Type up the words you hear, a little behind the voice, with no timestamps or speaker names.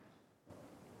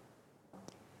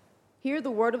Hear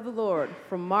the word of the Lord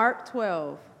from Mark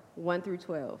 12, 1 through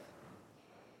 12.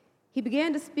 He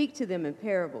began to speak to them in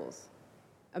parables.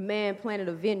 A man planted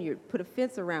a vineyard, put a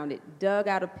fence around it, dug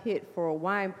out a pit for a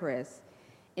winepress,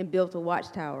 and built a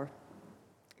watchtower.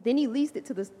 Then he leased it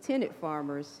to the tenant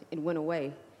farmers and went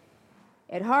away.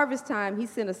 At harvest time, he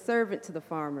sent a servant to the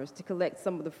farmers to collect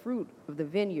some of the fruit of the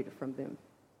vineyard from them.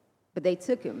 But they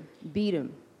took him, beat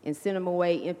him, and sent him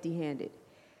away empty-handed.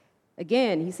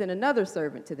 Again, he sent another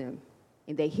servant to them,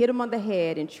 and they hit him on the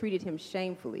head and treated him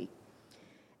shamefully.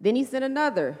 Then he sent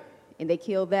another, and they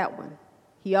killed that one.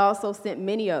 He also sent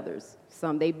many others.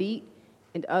 Some they beat,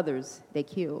 and others they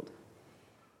killed.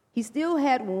 He still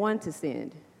had one to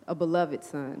send, a beloved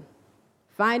son.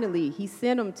 Finally, he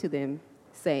sent him to them,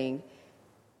 saying,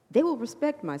 "They will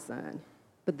respect my son."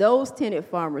 But those tenant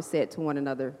farmers said to one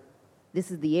another,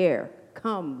 "This is the heir.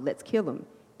 Come, let's kill him,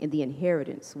 and the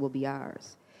inheritance will be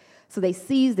ours." So they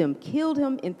seized him, killed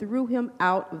him, and threw him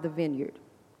out of the vineyard.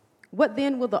 What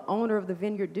then will the owner of the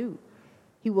vineyard do?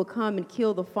 He will come and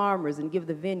kill the farmers and give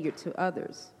the vineyard to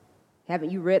others.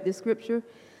 Haven't you read this scripture?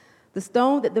 The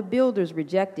stone that the builders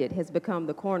rejected has become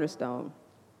the cornerstone.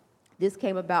 This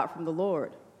came about from the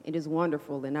Lord and is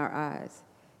wonderful in our eyes.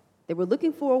 They were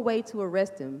looking for a way to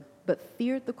arrest him, but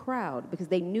feared the crowd because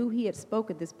they knew he had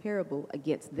spoken this parable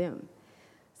against them.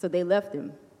 So they left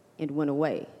him and went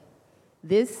away.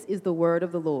 This is the word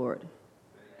of the Lord.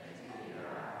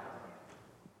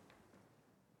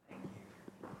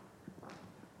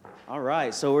 All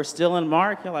right, so we're still in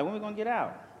Mark. You're like, when are we going to get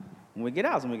out? When we get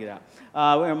out, when we get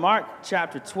out. We're in Mark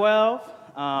chapter 12.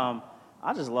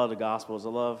 I just love the Gospels. I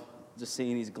love just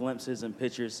seeing these glimpses and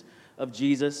pictures of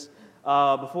Jesus.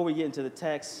 Before we get into the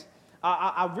text,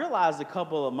 I realized a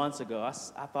couple of months ago,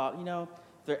 I thought, if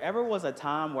there ever was a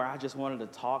time where I just wanted to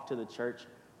talk to the church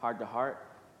heart to heart,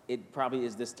 it probably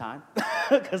is this time,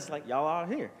 because y'all are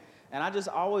here. And I just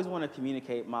always want to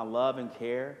communicate my love and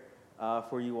care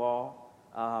for you all.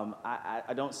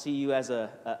 I don't see you as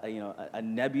a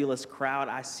nebulous crowd.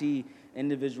 I see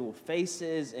individual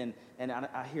faces, and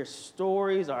I hear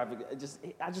stories. I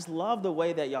just love the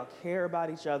way that y'all care about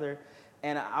each other.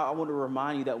 And I want to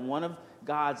remind you that one of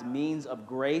God's means of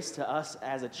grace to us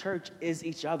as a church is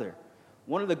each other.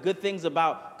 One of the good things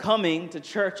about coming to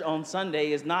church on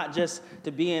Sunday is not just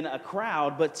to be in a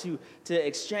crowd, but to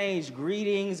exchange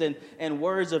greetings and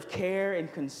words of care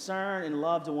and concern and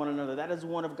love to one another. That is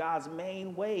one of God's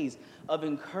main ways of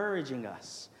encouraging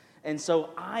us. And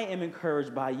so I am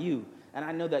encouraged by you, and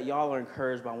I know that y'all are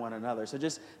encouraged by one another. So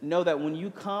just know that when you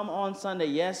come on Sunday,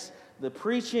 yes, the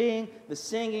preaching, the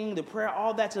singing, the prayer,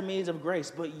 all that's a means of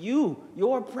grace. But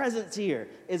your presence here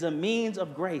is a means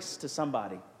of grace to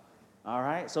somebody. All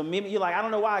right? So maybe you're like, I don't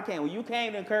know why I came. Well, you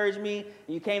came to encourage me,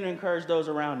 and you came to encourage those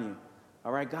around you.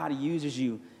 All right? God uses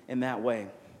you in that way.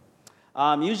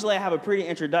 Usually I have a pretty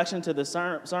introduction to the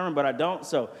sermon, but I don't.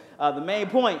 So the main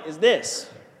point is this.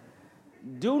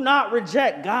 Do not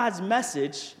reject God's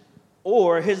message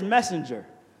or his messenger.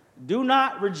 Do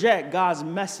not reject God's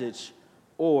message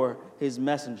or his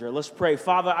messenger. Let's pray.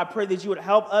 Father, I pray that you would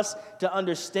help us to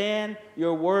understand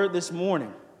your word this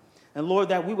morning. And Lord,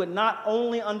 that we would not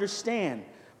only understand,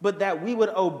 but that we would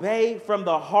obey from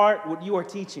the heart what you are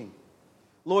teaching.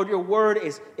 Lord, your word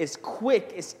is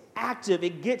quick, it's active,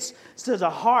 it gets to the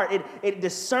heart, it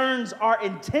discerns our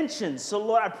intentions. So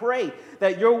Lord, I pray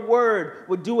that your word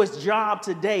would do its job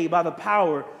today by the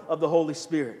power of the Holy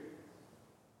Spirit.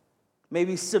 May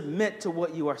we submit to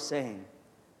what you are saying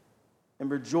and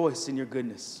rejoice in your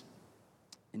goodness.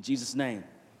 In Jesus' name,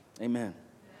 amen.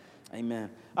 Amen.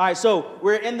 All right, so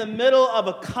we're in the middle of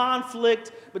a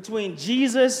conflict between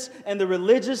Jesus and the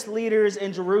religious leaders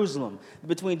in Jerusalem.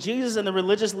 Between Jesus and the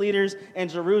religious leaders in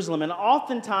Jerusalem. And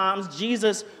oftentimes,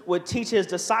 Jesus would teach his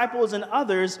disciples and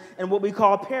others in what we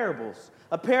call parables.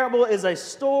 A parable is a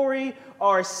story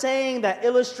or a saying that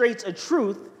illustrates a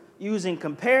truth using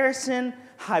comparison,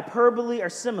 hyperbole, or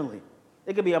simile.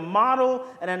 It could be a model,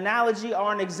 an analogy,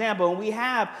 or an example. And we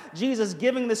have Jesus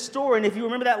giving this story. And if you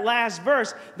remember that last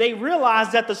verse, they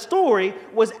realized that the story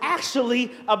was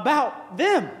actually about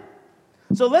them.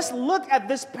 So let's look at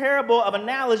this parable of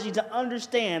analogy to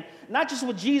understand not just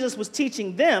what Jesus was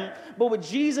teaching them, but what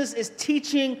Jesus is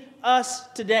teaching us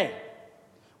today.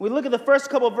 We look at the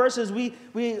first couple of verses, we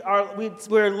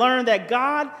learn that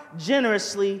God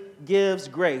generously gives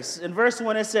grace. In verse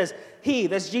 1, it says,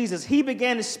 that's Jesus, he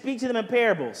began to speak to them in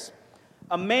parables.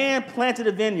 A man planted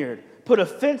a vineyard, put a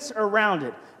fence around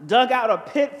it, dug out a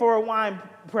pit for a wine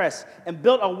press, and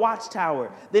built a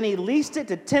watchtower. Then he leased it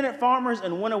to tenant farmers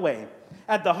and went away.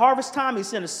 At the harvest time, he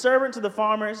sent a servant to the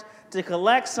farmers to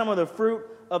collect some of the fruit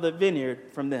of the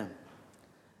vineyard from them.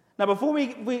 Now, before we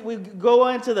go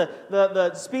into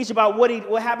the speech about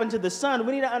what happened to the son,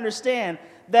 we need to understand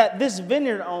that this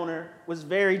vineyard owner was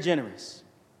very generous.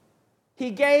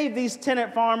 He gave these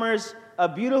tenant farmers a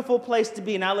beautiful place to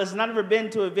be. Now, listen, I've never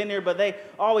been to a vineyard, but they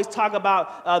always talk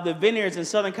about the vineyards in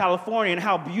Southern California and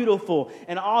how beautiful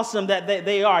and awesome that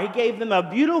they are. He gave them a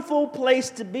beautiful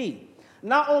place to be.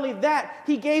 Not only that,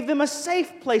 he gave them a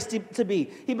safe place to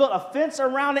be. He built a fence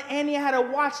around it, and he had a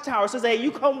watchtower. Says, hey, you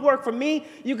come work for me.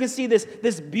 You can see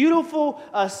this beautiful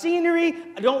scenery.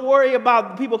 Don't worry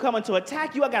about people coming to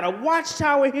attack you. I got a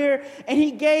watchtower here. And he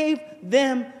gave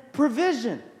them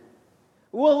provision.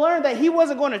 We'll learn that he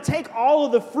wasn't going to take all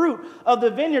of the fruit of the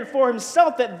vineyard for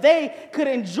himself, that they could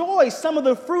enjoy some of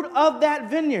the fruit of that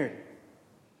vineyard.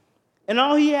 And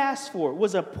all he asked for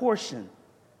was a portion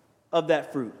of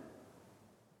that fruit.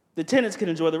 The tenants could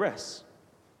enjoy the rest.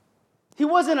 He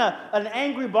wasn't an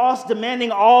angry boss demanding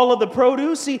all of the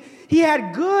produce. He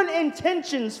had good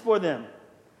intentions for them.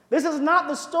 This is not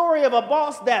the story of a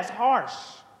boss that's harsh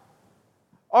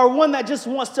or one that just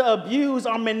wants to abuse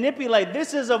or manipulate.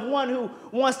 This is of one who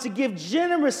wants to give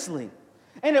generously.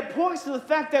 And it points to the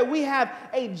fact that we have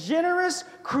a generous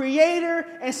creator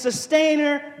and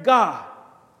sustainer God.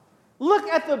 Look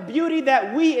at the beauty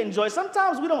that we enjoy.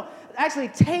 Sometimes we don't actually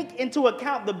take into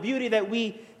account the beauty that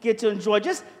we get to enjoy.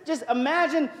 Just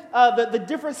imagine the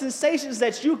different sensations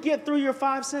that you get through your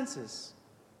five senses.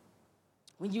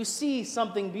 When you see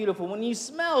something beautiful, when you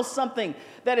smell something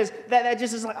that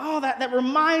just is like, oh, that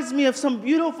reminds me of some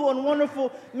beautiful and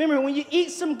wonderful memory. When you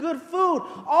eat some good food,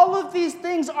 all of these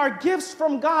things are gifts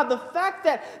from God. The fact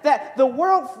that the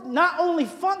world not only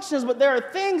functions, but there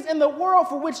are things in the world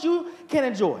for which you can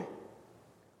enjoy.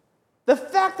 The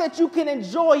fact that you can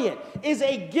enjoy it is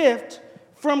a gift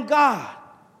from God.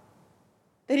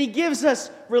 That he gives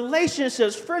us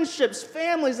relationships, friendships,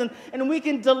 families, and we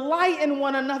can delight in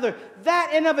one another.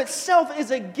 That in of itself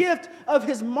is a gift of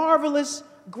his marvelous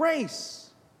grace.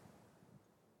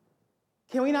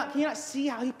 Can you not see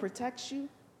how he protects you?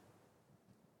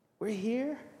 We're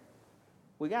here.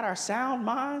 We got our sound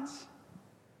minds.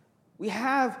 We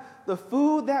have the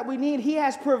food that we need. He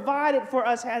has provided for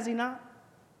us, has he not?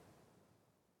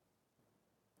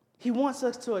 He wants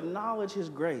us to acknowledge his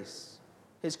grace,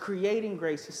 his creating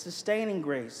grace, his sustaining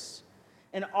grace,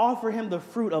 and offer him the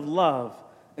fruit of love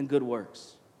and good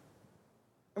works.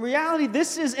 In reality,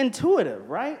 this is intuitive,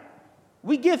 right?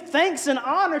 We give thanks and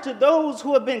honor to those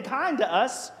who have been kind to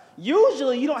us.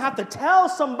 Usually, you don't have to tell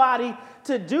somebody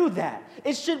to do that.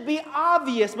 It should be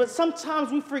obvious, but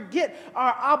sometimes we forget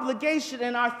our obligation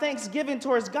and our thanksgiving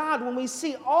towards God when we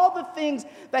see all the things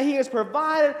that he has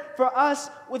provided for us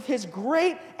with his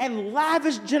great and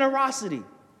lavish generosity.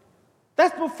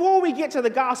 That's before we get to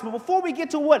the gospel, before we get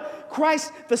to what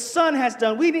Christ the Son has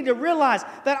done. We need to realize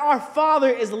that our Father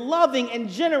is loving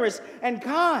and generous and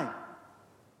kind.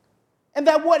 And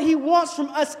that what he wants from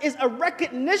us is a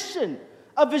recognition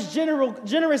of his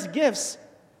generous gifts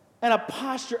and a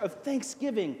posture of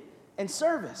thanksgiving and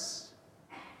service.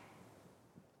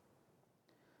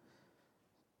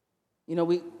 You know,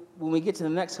 when we get to the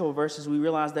next couple of verses, we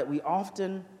realize that we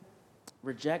often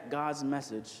reject God's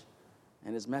message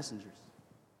and his messengers.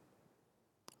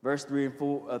 Verse 3,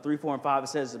 4, and 5, it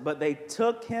says, but they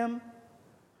took him,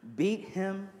 beat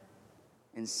him,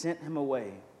 and sent him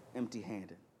away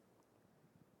empty-handed.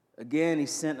 Again, he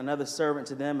sent another servant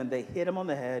to them, and they hit him on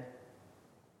the head,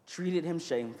 treated him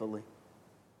shamefully.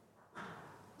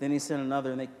 Then he sent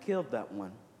another, and they killed that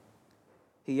one.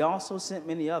 He also sent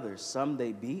many others. Some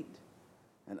they beat,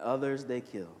 and others they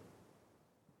killed.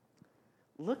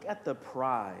 Look at the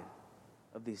pride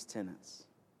of these tenants.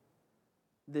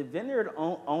 The vineyard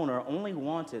owner only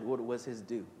wanted what was his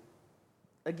due.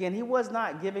 Again, he was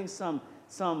not giving some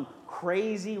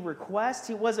crazy request.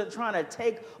 He wasn't trying to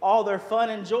take all their fun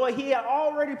and joy. He had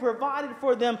already provided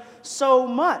for them so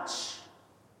much.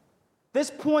 This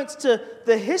points to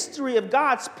the history of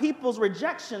God's people's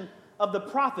rejection of the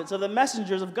prophets, of the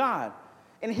messengers of God.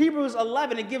 In Hebrews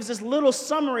 11, it gives this little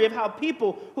summary of how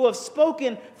people who have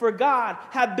spoken for God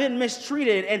have been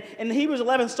mistreated. And in Hebrews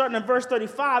 11, starting in verse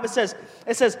 35, it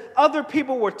says, other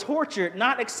people were tortured,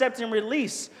 not accepting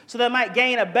release, so they might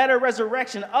gain a better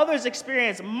resurrection. Others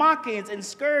experienced mockings and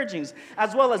scourgings,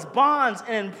 as well as bonds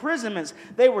and imprisonments.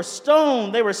 They were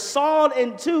stoned. They were sawed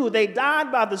in two. They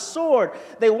died by the sword.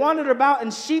 They wandered about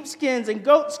in sheepskins and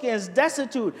goatskins,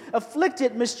 destitute,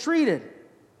 afflicted, mistreated.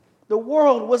 The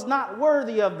world was not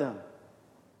worthy of them.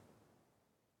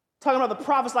 Talking about the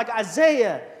prophets like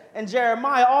Isaiah and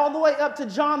Jeremiah, all the way up to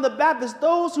John the Baptist,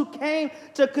 those who came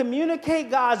to communicate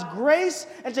God's grace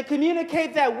and to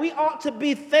communicate that we ought to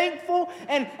be thankful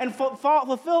and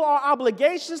fulfill our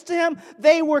obligations to him,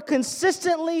 they were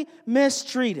consistently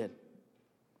mistreated.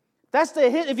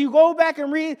 If you go back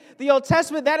and read the Old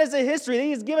Testament, that is a history.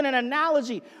 He is given an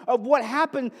analogy of what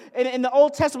happened in the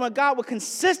Old Testament. God would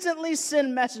consistently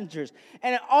send messengers,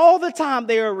 and all the time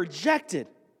they are rejected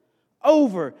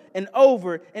over and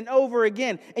over and over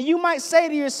again. And you might say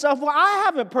to yourself, well, I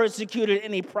haven't persecuted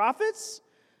any prophets.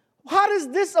 How does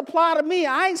this apply to me?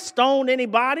 I ain't stoned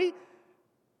anybody.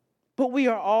 But we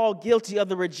are all guilty of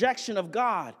the rejection of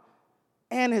God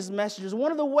and his messengers. One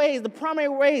of the ways, the primary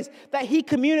ways that he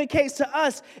communicates to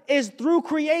us is through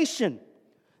creation.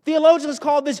 Theologians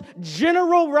call this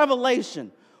general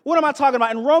revelation. What am I talking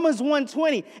about? In Romans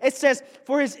 1:20, it says,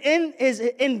 for his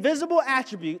invisible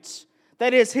attributes,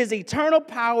 that is, his eternal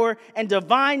power and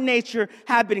divine nature,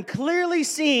 have been clearly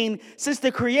seen since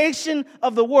the creation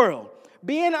of the world,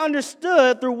 being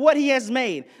understood through what he has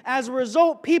made. As a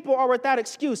result, people are without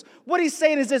excuse. What he's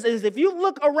saying is this, is if you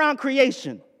look around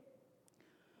creation,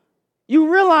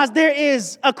 you realize there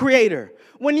is a creator.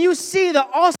 When you see the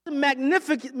awesome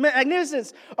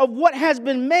magnificence of what has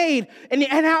been made and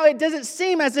how it doesn't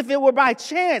seem as if it were by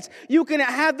chance, you can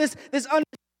have this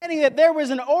understanding that there was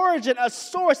an origin, a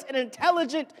source, an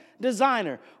intelligent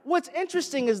designer. What's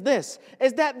interesting is this,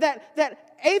 is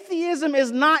that atheism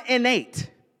is not innate.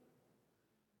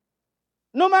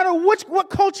 No matter what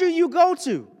culture you go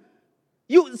to,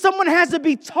 someone has to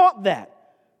be taught that.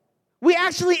 We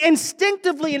actually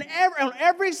instinctively, on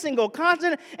every single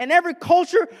continent and every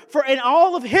culture in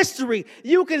all of history,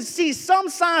 you can see some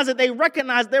signs that they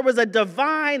recognize there was a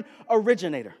divine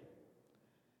originator.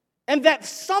 And that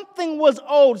something was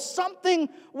owed, something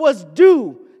was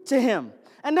due to him.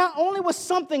 And not only was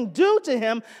something due to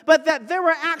him, but that there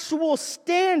were actual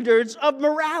standards of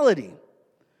morality.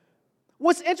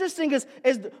 What's interesting is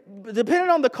depending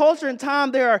on the culture and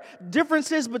time, there are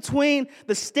differences between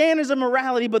the standards of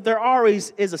morality, but there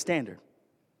always is a standard.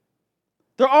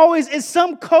 There always is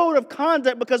some code of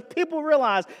conduct because people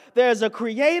realize there's a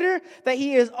creator, that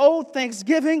he is owed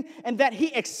thanksgiving, and that he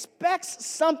expects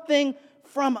something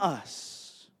from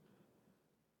us.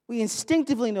 We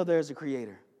instinctively know there's a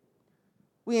creator.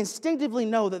 We instinctively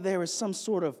know that there is some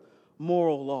sort of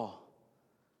moral law.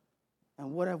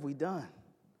 And what have we done?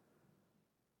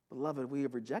 Beloved, we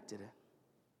have rejected it.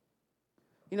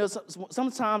 You know,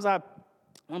 sometimes when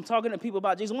I'm talking to people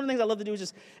about Jesus, one of the things I love to do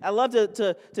is I love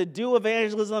to do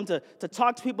evangelism, to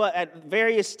talk to people at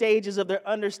various stages of their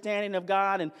understanding of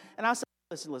God. And I say,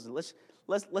 listen,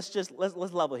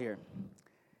 let's level here.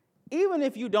 Even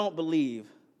if you don't believe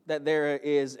that there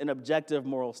is an objective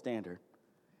moral standard,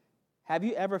 have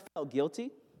you ever felt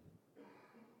guilty?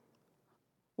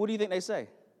 What do you think they say?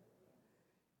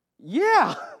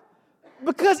 Yeah.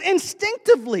 Because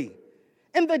instinctively,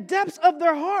 in the depths of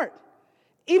their heart,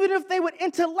 even if they would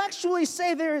intellectually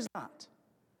say there is not,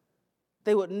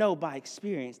 they would know by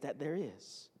experience that there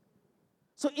is.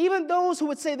 So even those who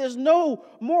would say there's no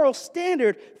moral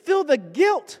standard feel the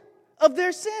guilt of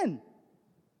their sin.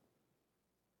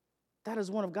 That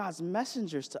is one of God's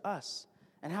messengers to us.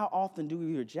 And how often do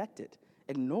we reject it,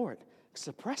 ignore it,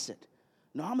 suppress it?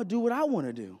 No, I'm going to do what I want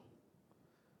to do.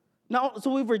 Now,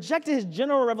 so we've rejected his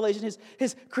general revelation,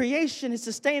 his creation, his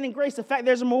sustaining grace, the fact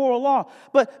there's a moral law.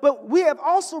 But we have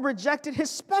also rejected his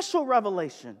special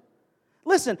revelation.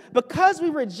 Listen, because we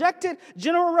rejected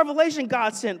general revelation,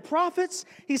 God sent prophets,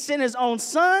 he sent his own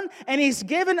son, and he's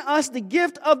given us the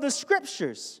gift of the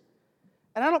scriptures.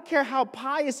 And I don't care how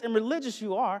pious and religious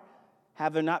you are,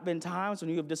 have there not been times when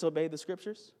you have disobeyed the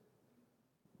scriptures?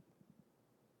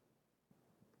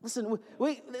 Listen,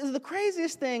 the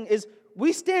craziest thing is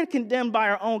we stand condemned by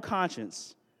our own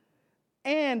conscience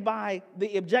and by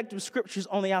the objective scriptures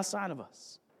on the outside of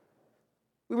us.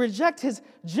 We reject his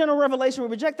general revelation. We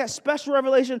reject that special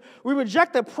revelation. We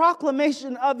reject the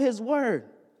proclamation of his word.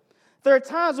 There are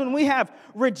times when we have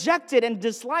rejected and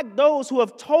disliked those who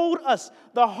have told us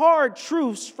the hard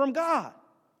truths from God.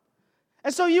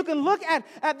 And so you can look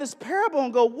at this parable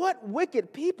and go, what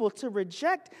wicked people to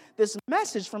reject this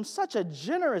message from such a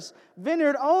generous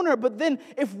vineyard owner. But then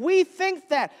if we think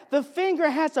that, the finger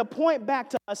has to point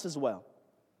back to us as well.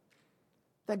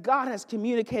 That God has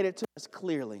communicated to us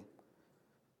clearly.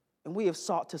 And we have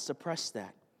sought to suppress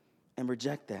that and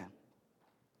reject that.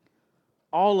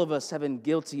 All of us have been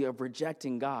guilty of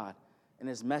rejecting God and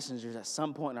his messengers at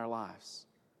some point in our lives.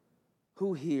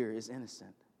 Who here is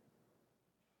innocent?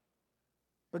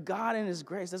 But God in his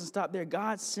grace doesn't stop there.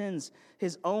 God sends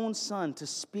his own son to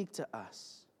speak to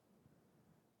us.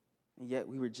 and yet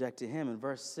we rejected him. In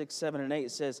verse 6, 7, and 8,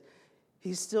 it says,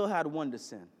 he still had one to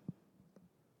send,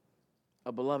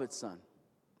 a beloved son.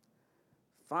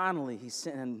 Finally, he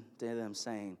sent him to them,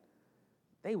 saying,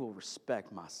 they will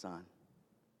respect my son.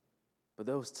 But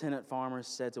those tenant farmers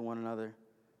said to one another,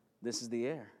 this is the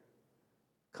heir.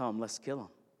 Come, let's kill him,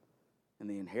 and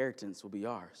the inheritance will be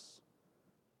ours.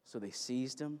 So they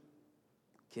seized him,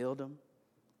 killed him,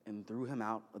 and threw him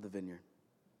out of the vineyard.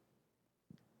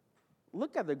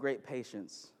 Look at the great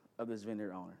patience of this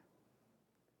vineyard owner.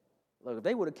 Look, if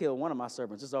they would have killed one of my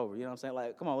servants, it's over. You know what I'm saying?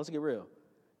 Like, come on, let's get real.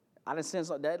 I didn't sense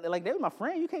like that. Like, they were my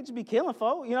friend. You can't just be killing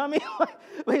folk. You know what I mean?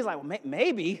 But he's like, well,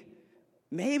 maybe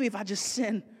if I just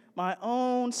send my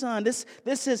own son. This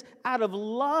is out of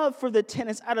love for the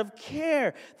tenants, out of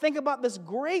care. Think about this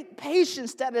great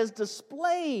patience that is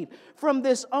displayed from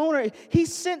this owner. He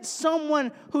sent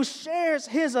someone who shares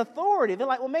his authority. They're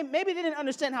like, well, maybe they didn't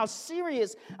understand how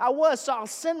serious I was, so I'll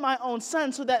send my own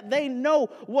son so that they know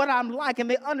what I'm like and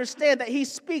they understand that he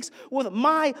speaks with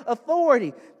my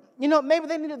authority. You know, maybe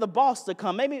they needed the boss to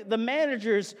come. Maybe the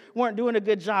managers weren't doing a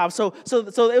good job. So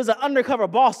it was an undercover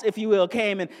boss, if you will,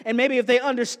 came. And maybe if they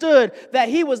understood that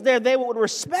he was there, they would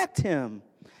respect him.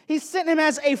 He sent him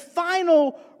as a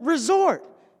final resort.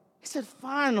 He said,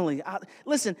 finally.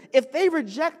 Listen, if they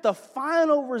reject the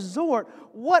final resort,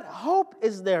 what hope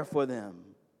is there for them?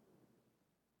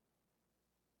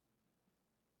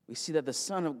 We see that the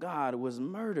Son of God was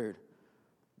murdered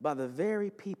by the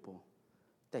very people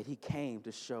that he came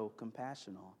to show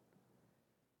compassion on.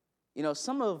 You know,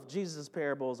 some of Jesus'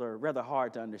 parables are rather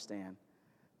hard to understand.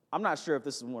 I'm not sure if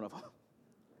this is one of them.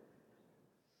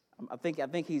 I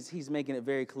think he's making it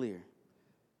very clear.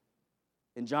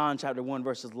 In John chapter 1,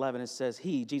 verses 11, it says,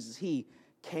 Jesus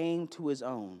came to his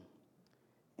own,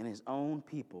 and his own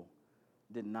people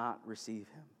did not receive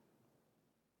him.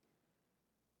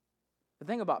 The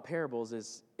thing about parables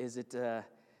is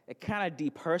it kind of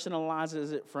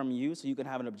depersonalizes it from you so you can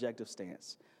have an objective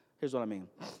stance. Here's what I mean.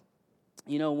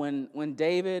 You know, when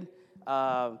David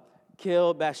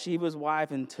killed Bathsheba's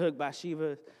wife and took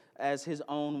Bathsheba as his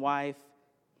own wife,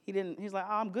 he's like,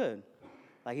 oh, I'm good.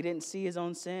 Like, he didn't see his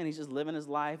own sin. He's just living his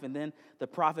life. And then the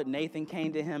prophet Nathan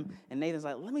came to him, and Nathan's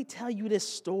like, let me tell you this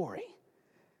story.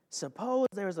 Suppose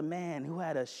there was a man who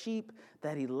had a sheep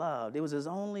that he loved. It was his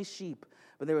only sheep,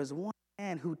 but there was one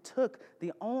man who took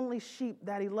the only sheep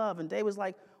that he loved. And David was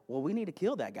like, well, we need to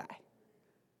kill that guy.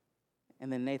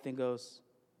 And then Nathan goes,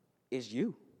 it's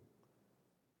you.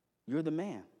 You're the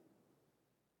man.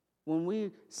 When we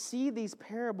see these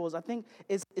parables, I think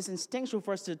it's instinctual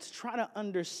for us to try to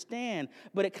understand,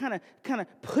 but it kind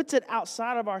of puts it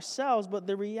outside of ourselves. But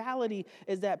the reality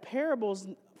is that parables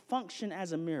function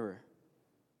as a mirror.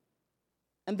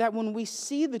 And that when we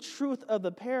see the truth of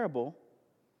the parable,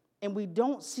 and we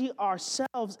don't see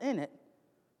ourselves in it,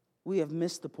 we have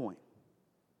missed the point.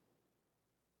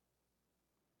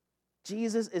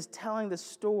 Jesus is telling the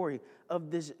story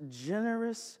of this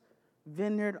generous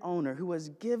vineyard owner who has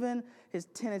given his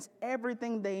tenants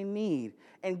everything they need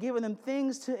and given them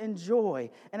things to enjoy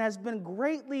and has been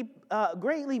greatly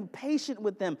patient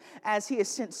with them as he has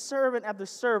sent servant after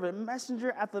servant,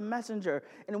 messenger after messenger.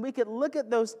 And we could look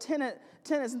at those tenants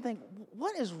and think,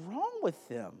 what is wrong with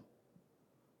them?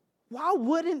 Why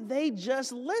wouldn't they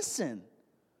just listen?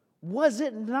 Was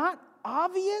it not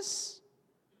obvious?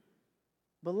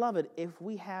 Beloved, if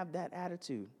we have that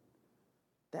attitude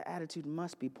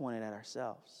must be pointed at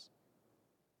ourselves.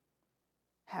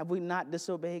 Have we not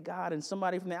disobeyed God? And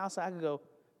somebody from the outside could go,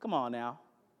 come on now,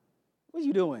 what are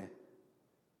you doing?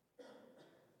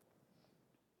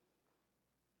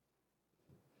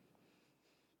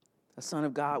 The Son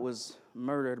of God was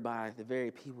murdered by the very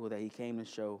people that he came to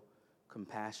show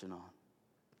compassion on.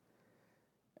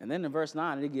 And then in verse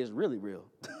 9, it gets really real.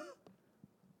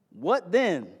 What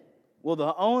then will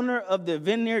the owner of the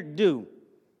vineyard do?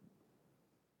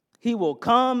 He will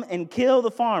come and kill the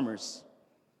farmers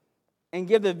and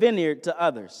give the vineyard to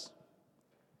others.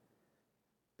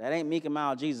 That ain't meek and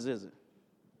mild Jesus, is it?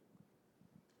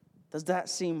 Does that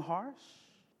seem harsh?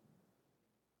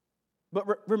 But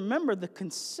remember the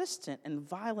consistent and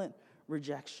violent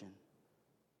rejection.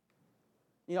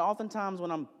 You know, oftentimes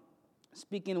when I'm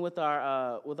speaking with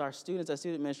our students at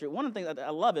student ministry, one of the things I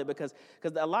love it because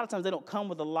a lot of times they don't come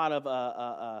with a lot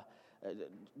of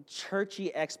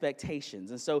churchy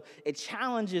expectations, and so it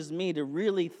challenges me to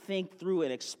really think through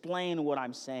and explain what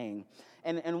I'm saying.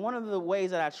 And one of the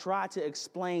ways that I try to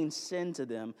explain sin to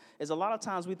them is a lot of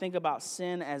times we think about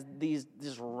sin as these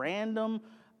just random.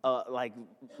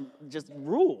 Just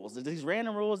rules. These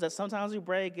random rules that sometimes we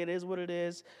break. It is what it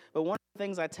is. But one of the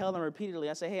things I tell them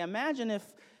repeatedly, I say, hey, imagine if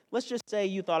Let's just say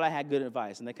you thought I had good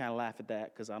advice, and they kind of laugh at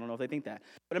that because I don't know if they think that.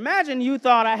 But imagine you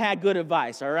thought I had good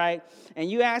advice, all right? And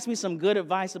you asked me some good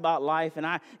advice about life, and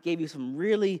I gave you some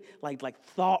really like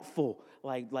thoughtful,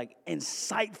 like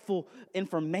insightful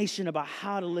information about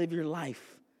how to live your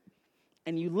life.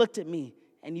 And you looked at me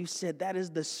and you said, that is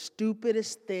the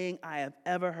stupidest thing I have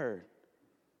ever heard.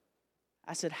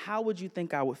 I said, how would you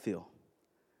think I would feel?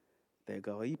 There you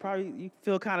go. You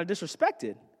feel kind of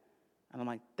disrespected. And I'm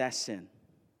like, that's sin.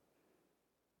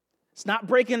 It's not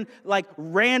breaking like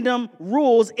random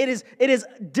rules. It is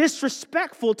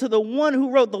disrespectful to the one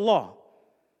who wrote the law.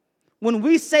 When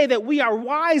we say that we are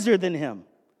wiser than him,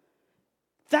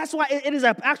 that's why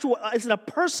it's a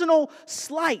personal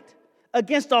slight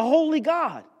against a holy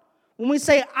God. When we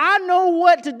say, I know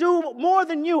what to do more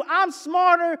than you, I'm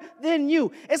smarter than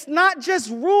you. It's not just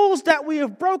rules that we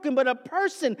have broken, but a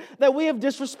person that we have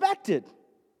disrespected.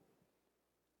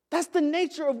 That's the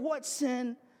nature of what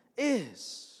sin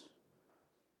is.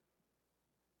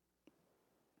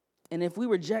 And if we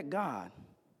reject God,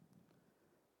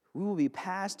 we will be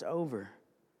passed over,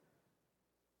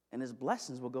 and his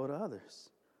blessings will go to others.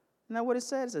 Isn't that what it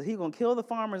says? It says he's going to kill the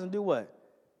farmers and do what?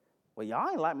 Well, y'all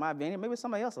ain't like my vineyard. Maybe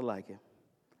somebody else will like it.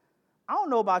 I don't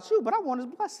know about you, but I want his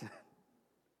blessing.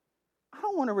 I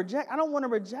don't want to reject him. I don't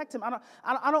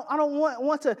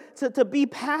want to be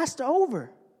passed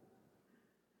over.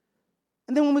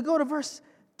 And then when we go to verse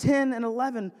 10 and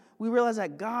 11, we realize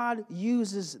that God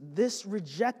uses this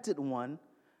rejected one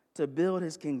to build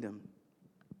his kingdom.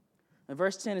 In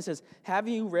verse 10, it says, have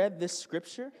you read this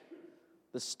scripture?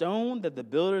 The stone that the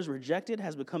builders rejected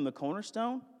has become the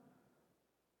cornerstone.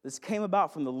 This came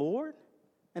about from the Lord,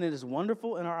 and it is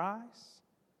wonderful in our eyes.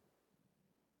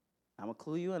 I'm going to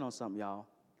clue you in on something, y'all.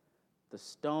 The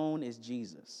stone is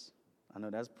Jesus. I know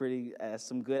that's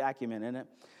some good acumen in it.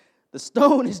 The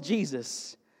stone is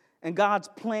Jesus. And God's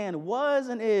plan was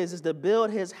and is to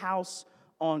build his house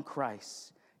on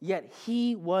Christ. Yet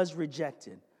he was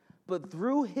rejected. But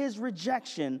through his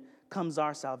rejection comes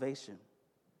our salvation.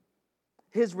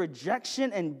 His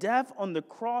rejection and death on the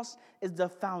cross is the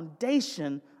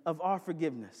foundation of our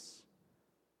forgiveness.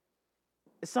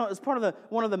 It's part of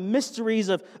one of the mysteries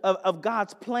of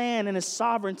God's plan and his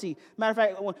sovereignty. Matter of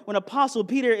fact, when Apostle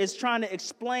Peter is trying to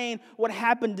explain what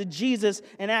happened to Jesus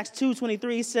in Acts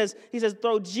 2:23, he says,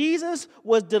 though Jesus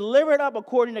was delivered up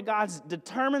according to God's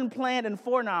determined plan and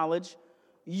foreknowledge,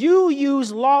 you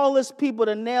used lawless people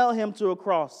to nail him to a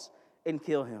cross and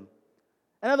kill him.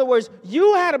 In other words,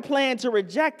 you had a plan to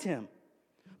reject him.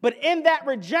 But in that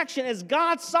rejection is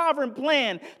God's sovereign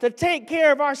plan to take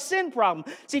care of our sin problem.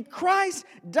 See, Christ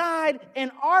died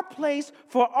in our place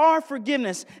for our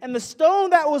forgiveness. And the stone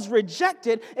that was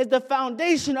rejected is the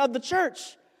foundation of the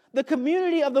church, the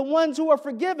community of the ones who are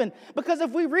forgiven. Because if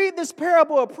we read this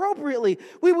parable appropriately,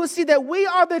 we will see that we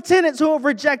are the tenants who have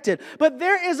rejected. But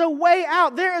there is a way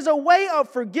out. There is a way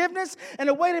of forgiveness and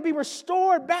a way to be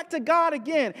restored back to God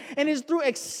again. And it is through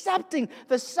accepting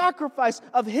the sacrifice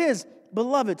of his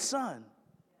beloved Son.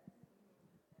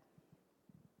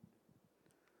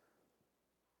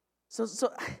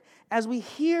 So as we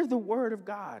hear the word of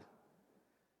God,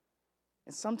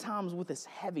 and sometimes with its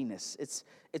heaviness,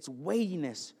 its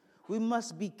weightiness, we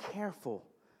must be careful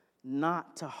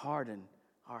not to harden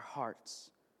our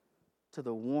hearts to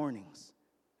the warnings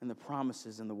and the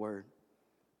promises in the word.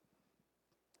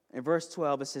 In verse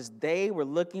 12, it says, they were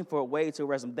looking for a way to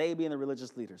arrest him. They being the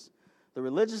religious leaders. The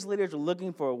religious leaders were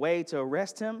looking for a way to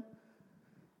arrest him,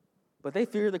 but they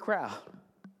feared the crowd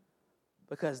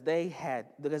because they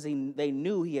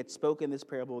knew he had spoken this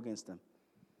parable against them.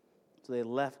 So they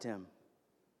left him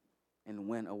and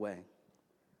went away.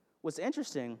 What's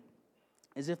interesting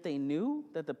is if they knew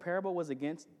that the parable was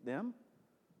against them,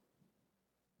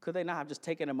 could they not have just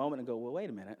taken a moment and go, well, wait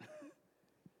a minute.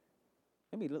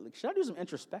 Should I do some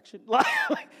introspection?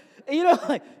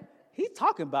 He's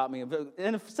talking about me.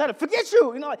 And instead of, forget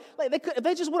you, if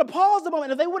they just would have paused a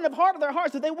moment, if they wouldn't have hardened their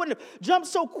hearts, if they wouldn't have jumped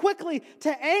so quickly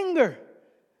to anger,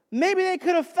 maybe they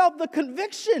could have felt the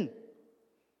conviction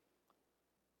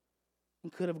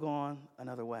and could have gone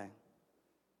another way.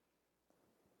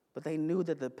 But they knew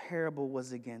that the parable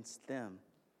was against them.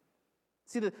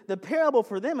 See, the parable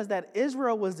for them is that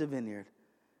Israel was the vineyard,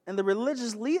 and the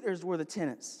religious leaders were the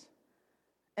tenants.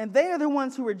 And they are the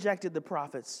ones who rejected the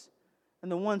prophets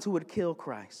and the ones who would kill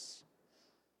Christ.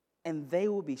 And they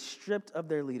will be stripped of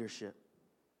their leadership.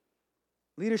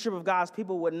 Leadership of God's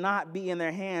people would not be in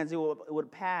their hands. It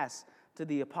would pass to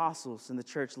the apostles and the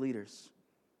church leaders.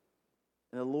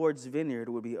 And the Lord's vineyard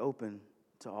would be open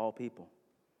to all people.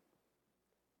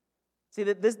 See,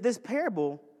 that this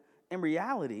parable, in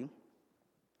reality,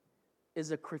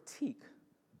 is a critique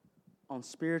on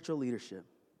spiritual leadership.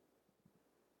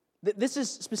 This is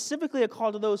specifically a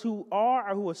call to those who are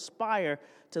or who aspire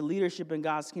to leadership in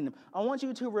God's kingdom. I want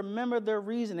you to remember their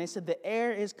reason. They said, the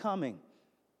heir is coming.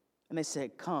 And they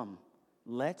said, come,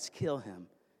 let's kill him,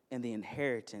 and the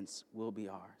inheritance will be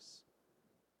ours.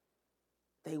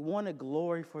 They wanted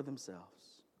glory for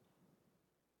themselves.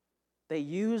 They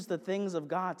used the things of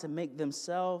God to make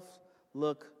themselves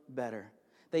look better.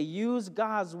 They used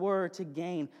God's word to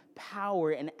gain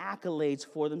power and accolades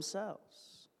for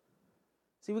themselves.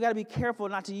 See, we got to be careful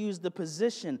not to use the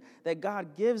position that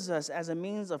God gives us as a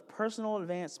means of personal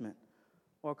advancement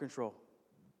or control.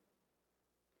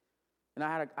 And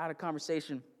I had a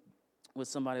conversation with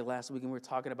somebody last week, and we were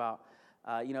talking about,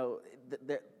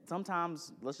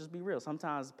 sometimes, let's just be real,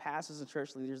 sometimes pastors and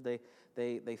church leaders, they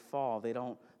fall. They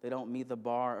don't meet the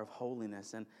bar of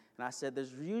holiness. And I said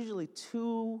there's usually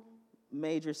two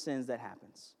major sins that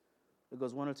happens. It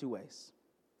goes one of two ways.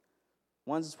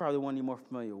 One is probably the one you're more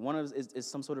familiar with. One is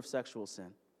some sort of sexual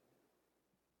sin.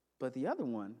 But the other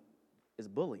one is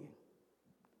bullying.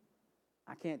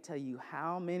 I can't tell you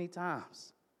how many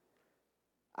times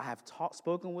I have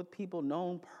spoken with people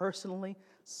known personally,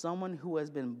 someone who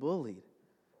has been bullied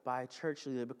by a church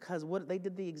leader because they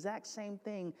did the exact same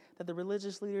thing that the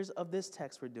religious leaders of this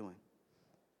text were doing.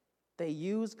 They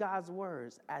used God's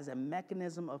words as a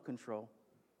mechanism of control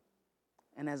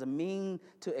and as a means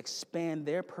to expand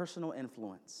their personal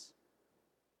influence.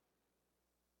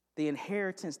 The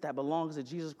inheritance that belongs to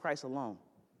Jesus Christ alone.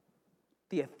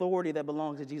 The authority that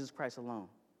belongs to Jesus Christ alone.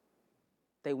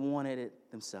 They wanted it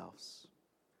themselves.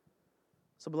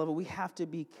 So, beloved, we have to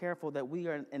be careful that we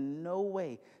are in no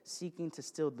way seeking to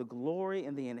steal the glory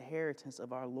and the inheritance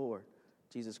of our Lord,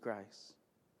 Jesus Christ.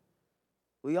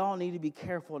 We all need to be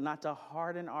careful not to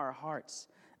harden our hearts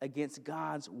against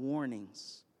God's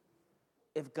warnings.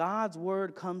 If God's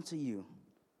word comes to you,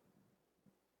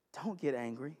 don't get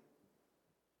angry,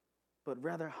 but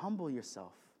rather humble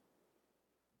yourself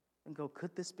and go,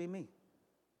 could this be me?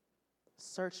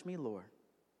 Search me, Lord.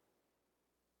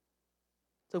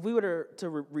 So if we were to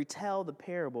retell the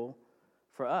parable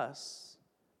for us,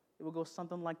 it would go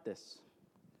something like this.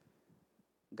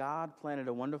 God planted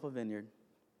a wonderful vineyard,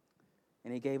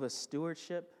 and he gave us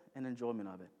stewardship and enjoyment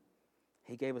of it.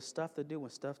 He gave us stuff to do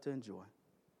and stuff to enjoy.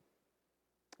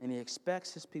 And he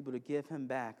expects his people to give him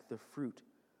back the fruit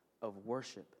of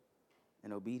worship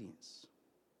and obedience.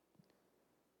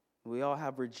 We all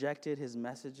have rejected his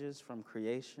messages from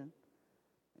creation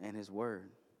and his word.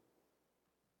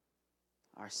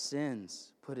 Our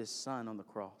sins put his son on the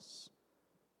cross.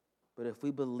 But if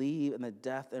we believe in the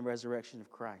death and resurrection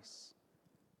of Christ,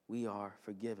 we are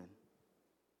forgiven.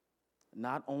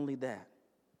 Not only that,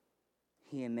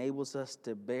 he enables us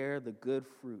to bear the good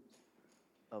fruit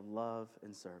of love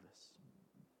and service.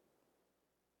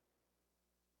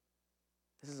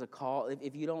 This is a call.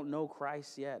 If you don't know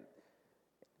Christ yet,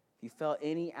 if you felt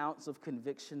any ounce of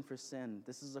conviction for sin,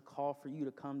 this is a call for you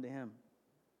to come to him.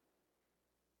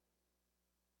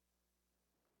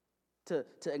 To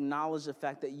acknowledge the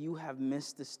fact that you have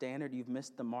missed the standard, you've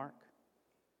missed the mark.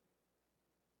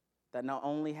 That not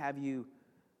only have you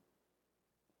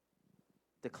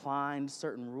declined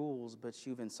certain rules, but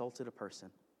you've insulted a person.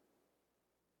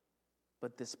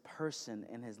 But this person,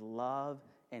 in his love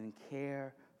and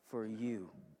care for you,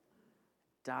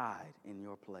 died in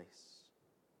your place.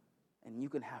 And you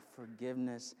can have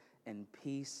forgiveness and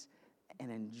peace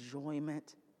and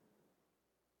enjoyment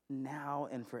now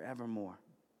and forevermore.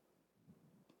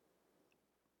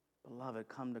 Beloved,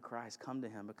 come to Christ, come to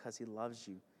him because he loves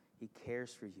you. He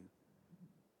cares for you.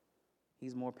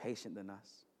 He's more patient than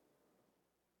us.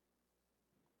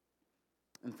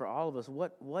 And for all of us,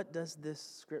 what does this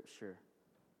scripture,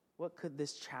 what could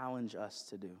this challenge us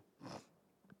to do?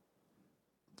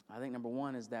 I think number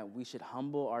one is that we should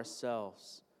humble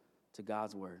ourselves to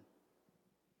God's word.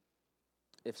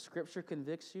 If scripture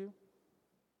convicts you,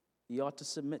 you ought to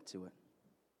submit to it.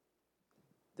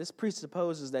 This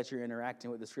presupposes that you're interacting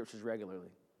with the scriptures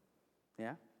regularly.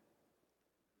 Yeah?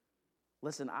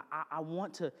 Listen, I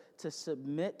want to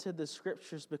submit to the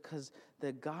scriptures because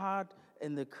the God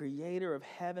and the creator of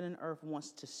heaven and earth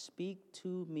wants to speak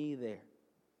to me there.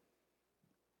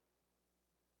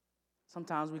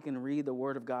 Sometimes we can read the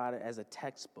word of God as a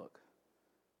textbook.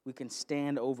 We can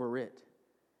stand over it.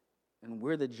 And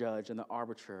we're the judge and the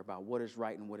arbiter about what is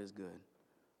right and what is good.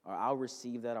 Or I'll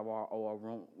receive that or I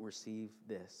won't receive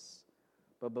this.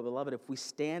 But beloved, if we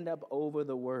stand up over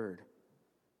the word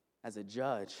as a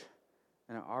judge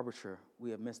and an arbiter, we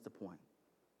have missed the point.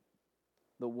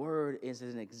 The word is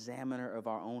an examiner of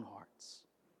our own hearts.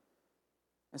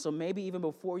 And so maybe even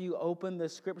before you open the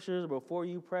scriptures, before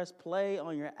you press play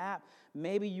on your app,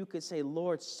 maybe you could say,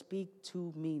 Lord, speak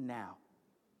to me now.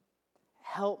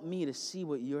 Help me to see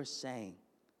what you're saying.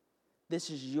 This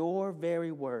is your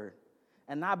very word.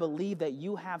 And I believe that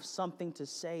you have something to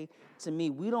say to me.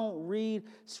 We don't read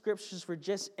scriptures for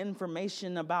just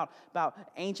information about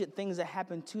ancient things that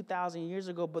happened 2,000 years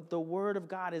ago, but the word of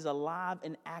God is alive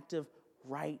and active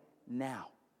right now.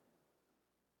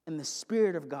 And the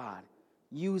Spirit of God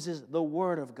uses the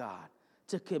word of God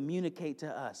to communicate to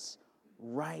us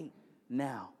right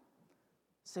now.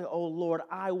 Say, oh Lord,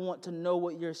 I want to know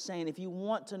what you're saying. If you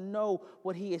want to know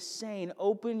what he is saying,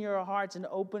 open your hearts and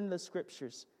open the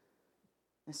scriptures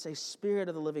and say, Spirit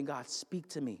of the living God, speak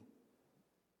to me.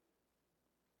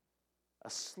 A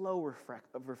slow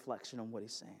reflection on what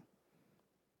he's saying.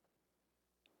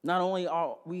 Not only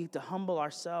are we to humble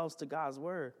ourselves to God's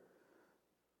word,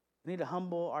 we need to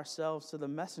humble ourselves to the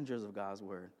messengers of God's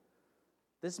word.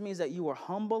 This means that you are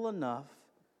humble enough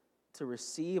to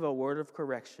receive a word of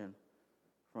correction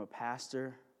from a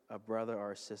pastor, a brother,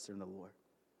 or a sister in the Lord.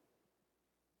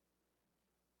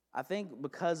 I think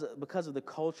because of the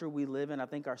culture we live in, I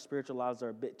think our spiritual lives are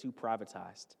a bit too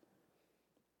privatized.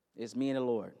 It's me and the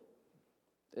Lord.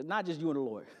 It's not just you and the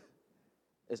Lord.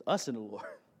 It's us and the Lord.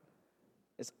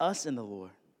 It's us and the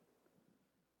Lord.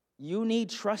 You need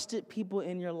trusted people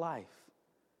in your life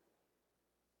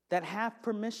that have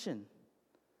permission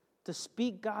to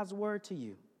speak God's word to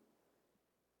you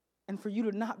and for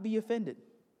you to not be offended.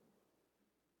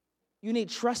 You need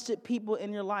trusted people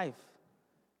in your life.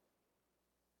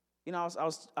 You know, I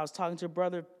was talking to a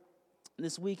brother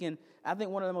this week, and I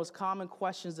think one of the most common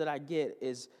questions that I get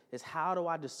is how do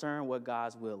I discern what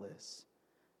God's will is?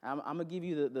 I'm going to give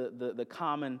you the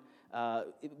common,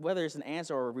 whether it's an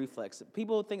answer or a reflex.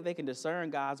 People think they can discern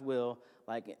God's will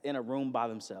like in a room by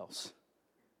themselves.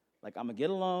 Like, I'm going to get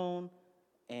alone,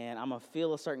 and I'm going to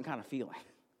feel a certain kind of feeling.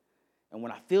 And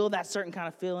when I feel that certain kind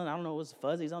of feeling, I don't know, it's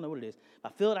fuzzies, I don't know what it is. If I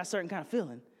feel that certain kind of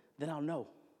feeling, then I'll know.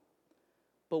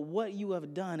 But what you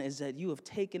have done is that you have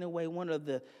taken away one of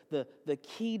the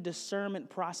key discernment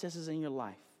processes in your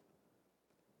life.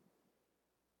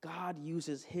 God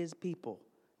uses his people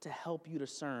to help you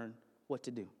discern what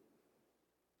to do.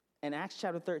 In Acts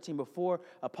chapter 13, before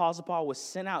Apostle Paul was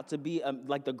sent out to be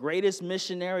like the greatest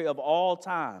missionary of all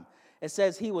time, it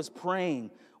says he was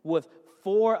praying with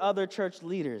 4 other church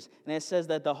leaders. And it says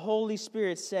that the Holy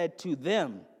Spirit said to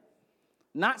them,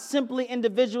 not simply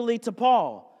individually to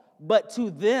Paul, but to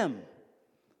them,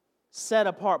 set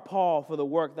apart Paul for the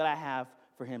work that I have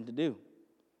for him to do.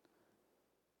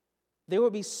 There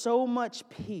would be so much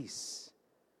peace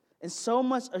and so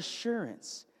much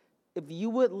assurance if you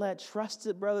would let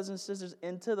trusted brothers and sisters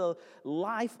into the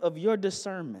life of your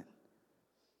discernment,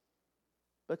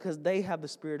 because they have the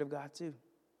Spirit of God too.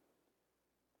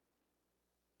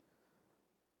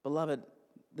 Beloved,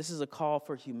 this is a call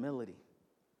for humility.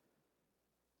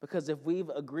 Because if we've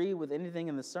agreed with anything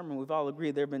in the sermon, we've all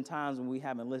agreed there have been times when we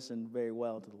haven't listened very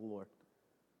well to the Lord.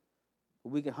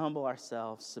 But we can humble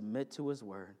ourselves, submit to his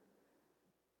word,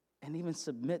 and even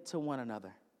submit to one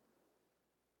another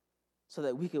so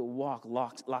that we could walk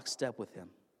lockstep with him.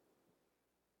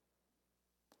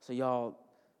 So y'all,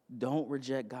 don't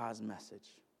reject God's message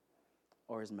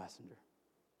or his messenger.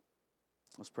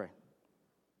 Let's pray.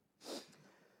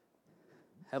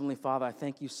 Heavenly Father, I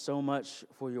thank you so much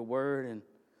for your word. And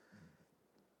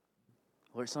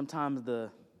Lord, sometimes the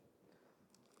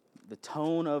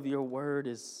tone of your word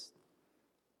is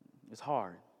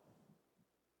hard.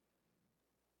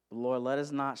 But Lord, let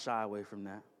us not shy away from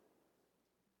that.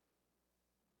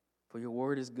 For your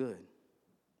word is good.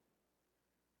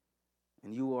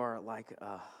 And you are like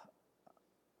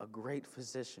a great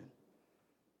physician.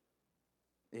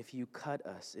 If you cut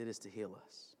us, it is to heal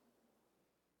us.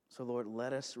 So Lord,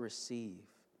 let us receive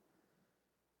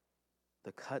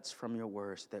the cuts from your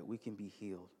word so that we can be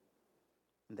healed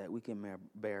and that we can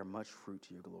bear much fruit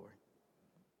to your glory.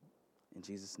 In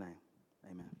Jesus' name,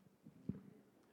 amen.